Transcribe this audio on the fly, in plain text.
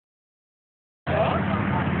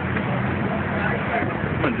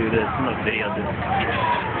at this. I'm gonna video this.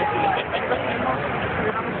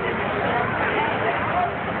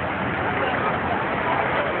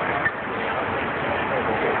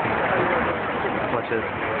 Watch this.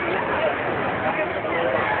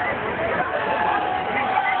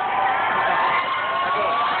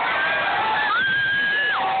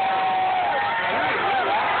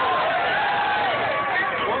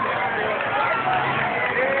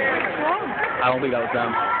 I don't think that was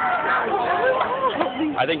them.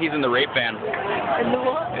 I think he's in the rape van. In the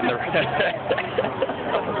what? In the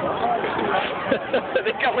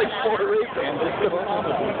they got like 4 rape vans.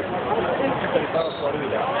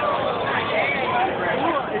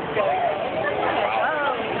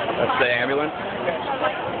 That's the ambulance.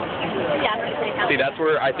 See, that's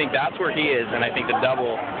where I think that's where he is, and I think the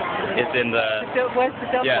double is in the. Where's the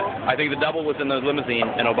double? Yeah, I think the double was in the limousine,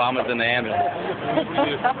 and Obama's in the ambulance.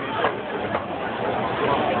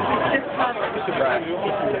 Right. She's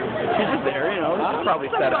just there, you know. It's probably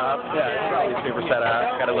set up. Yeah, it's probably super set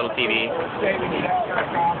up. Got a little TV.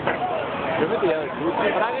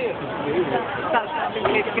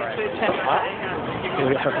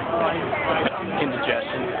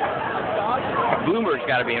 Indigestion. Bloomberg's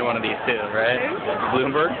got to be in one of these too, right?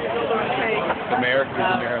 Bloomberg? The mayor? Who's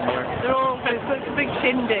the mayor? They're all, it's a big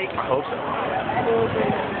shindig. I hope so.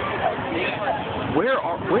 Where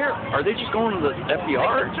are they just going to the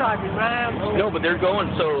FDR? They're driving around. No, but they're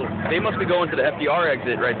going, so they must be going to the FDR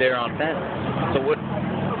exit right there on 10. So what?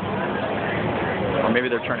 Or maybe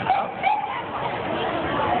they're turning out.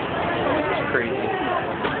 It's crazy. This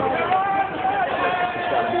has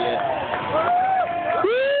got to be it.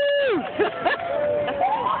 Woo!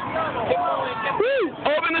 Woo!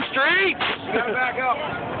 Open the streets! You gotta back up.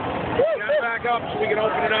 You gotta back up so we can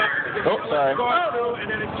open it up. Oh, sorry. And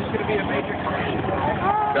then it's just gonna be a major crash.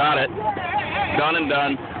 Got it. Done and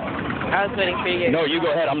done. I was waiting for you. No, you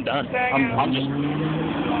go ahead. I'm done. I'm just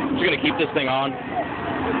gonna keep this thing on.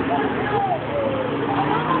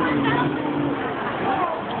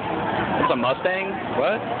 It's a Mustang?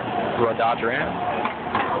 What? Or a Dodge Ram?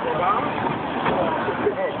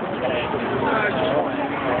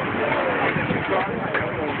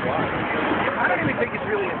 I don't even think it's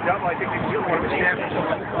really a double. I think they still want to stand for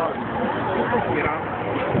something. You know?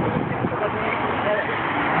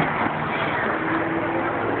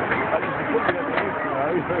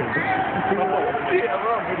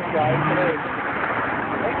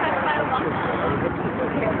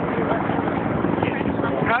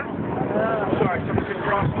 Huh? Sorry, something's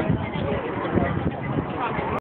across.